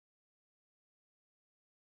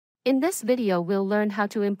In this video we'll learn how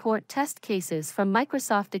to import test cases from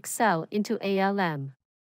Microsoft Excel into ALM.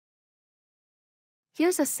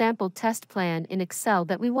 Here's a sample test plan in Excel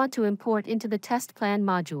that we want to import into the test plan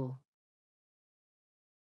module.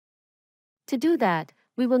 To do that,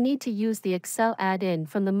 we will need to use the Excel add-in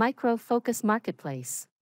from the Micro Focus Marketplace.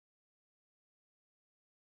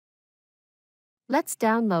 Let's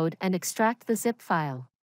download and extract the zip file.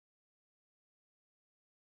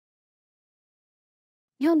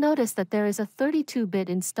 You'll notice that there is a 32-bit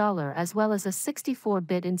installer as well as a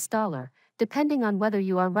 64-bit installer, depending on whether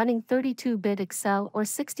you are running 32-bit Excel or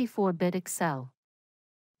 64-bit Excel.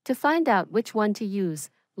 To find out which one to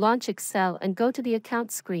use, launch Excel and go to the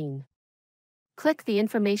Account screen. Click the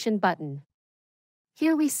Information button.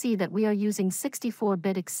 Here we see that we are using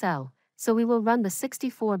 64-bit Excel, so we will run the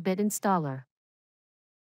 64-bit installer.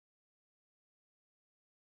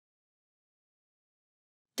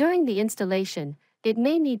 During the installation, it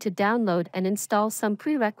may need to download and install some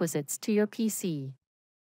prerequisites to your PC.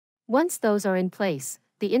 Once those are in place,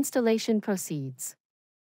 the installation proceeds.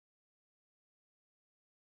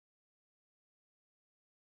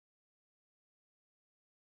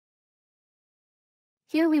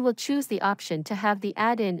 Here we will choose the option to have the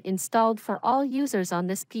add-in installed for all users on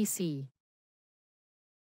this PC.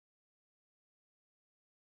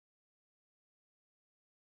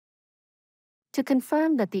 To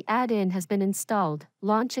confirm that the add-in has been installed,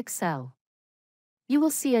 launch Excel. You will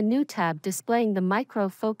see a new tab displaying the Micro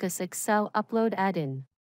Focus Excel Upload add-in.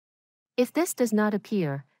 If this does not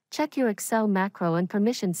appear, check your Excel macro and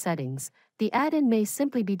permission settings. The add-in may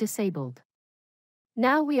simply be disabled.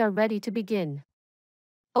 Now we are ready to begin.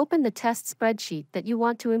 Open the test spreadsheet that you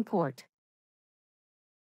want to import.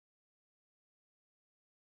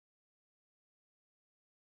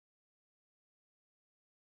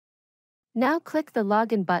 Now click the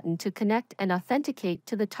Login button to connect and authenticate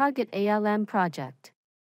to the target ALM project.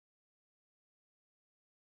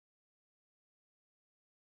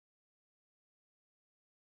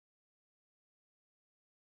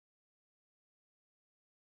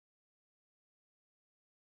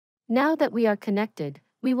 Now that we are connected,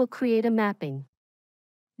 we will create a mapping.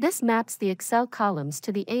 This maps the Excel columns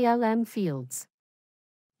to the ALM fields.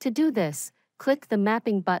 To do this, click the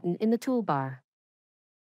Mapping button in the toolbar.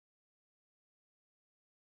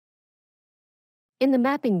 In the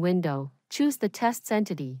mapping window, choose the tests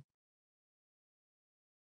entity.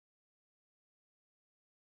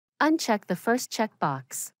 Uncheck the first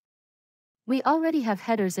checkbox. We already have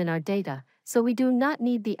headers in our data, so we do not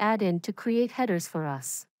need the add-in to create headers for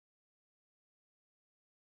us.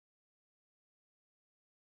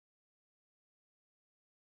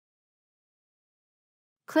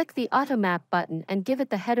 Click the Automap button and give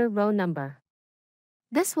it the header row number.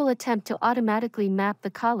 This will attempt to automatically map the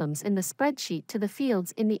columns in the spreadsheet to the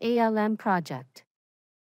fields in the ALM project.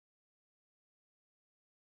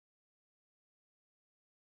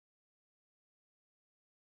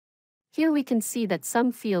 Here we can see that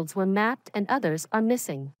some fields were mapped and others are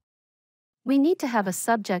missing. We need to have a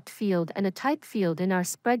subject field and a type field in our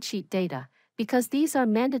spreadsheet data, because these are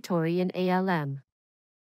mandatory in ALM.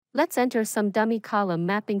 Let's enter some dummy column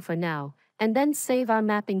mapping for now, and then save our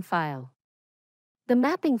mapping file. The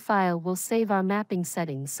mapping file will save our mapping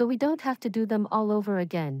settings so we don't have to do them all over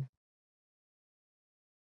again.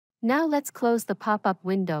 Now let's close the pop-up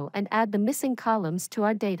window and add the missing columns to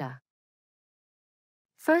our data.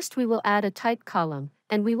 First we will add a type column,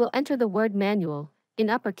 and we will enter the word manual, in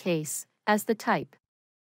uppercase, as the type.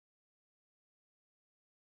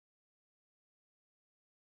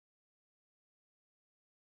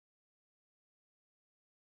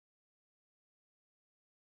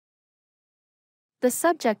 The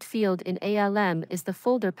subject field in ALM is the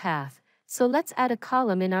folder path, so let's add a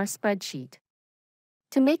column in our spreadsheet.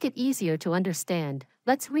 To make it easier to understand,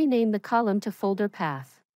 let's rename the column to folder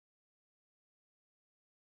path.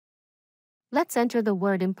 Let's enter the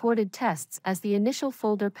word imported tests as the initial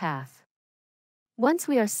folder path. Once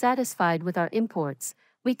we are satisfied with our imports,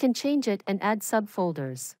 we can change it and add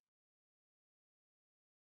subfolders.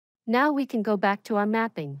 Now we can go back to our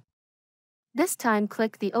mapping. This time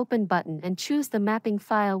click the Open button and choose the mapping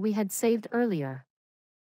file we had saved earlier.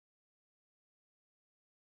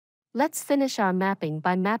 Let's finish our mapping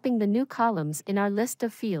by mapping the new columns in our list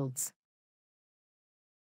of fields.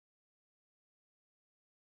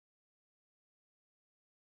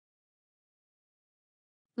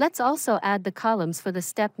 Let's also add the columns for the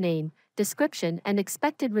step name, description and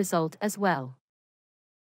expected result as well.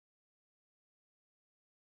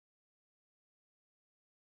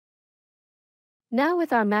 Now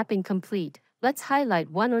with our mapping complete, let's highlight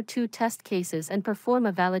one or two test cases and perform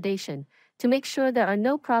a validation to make sure there are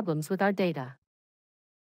no problems with our data.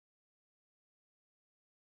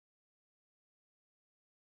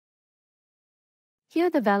 Here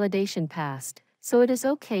the validation passed, so it is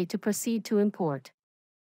okay to proceed to import.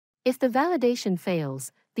 If the validation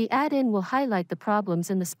fails, the add-in will highlight the problems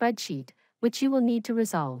in the spreadsheet, which you will need to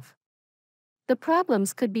resolve. The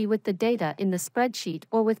problems could be with the data in the spreadsheet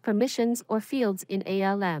or with permissions or fields in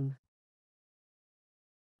ALM.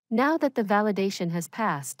 Now that the validation has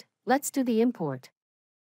passed, let's do the import.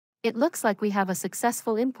 It looks like we have a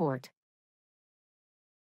successful import.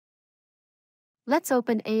 Let's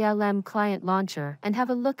open ALM Client Launcher and have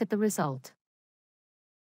a look at the result.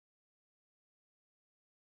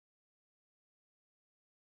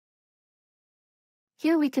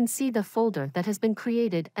 Here we can see the folder that has been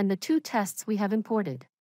created and the two tests we have imported.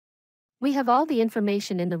 We have all the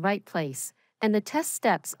information in the right place, and the test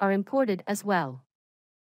steps are imported as well.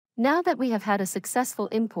 Now that we have had a successful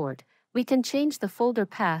import, we can change the folder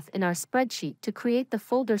path in our spreadsheet to create the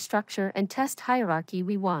folder structure and test hierarchy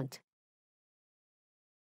we want.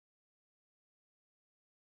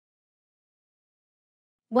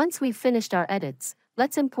 Once we've finished our edits,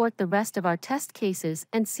 let's import the rest of our test cases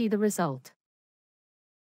and see the result.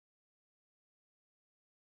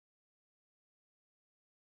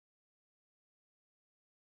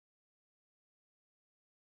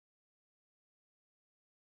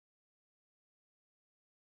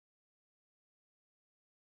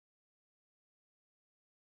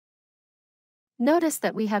 Notice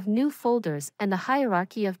that we have new folders and the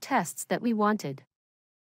hierarchy of tests that we wanted.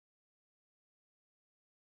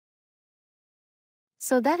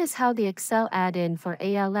 So that is how the Excel add-in for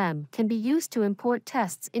ALM can be used to import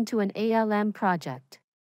tests into an ALM project.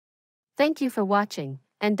 Thank you for watching,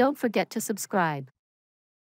 and don't forget to subscribe.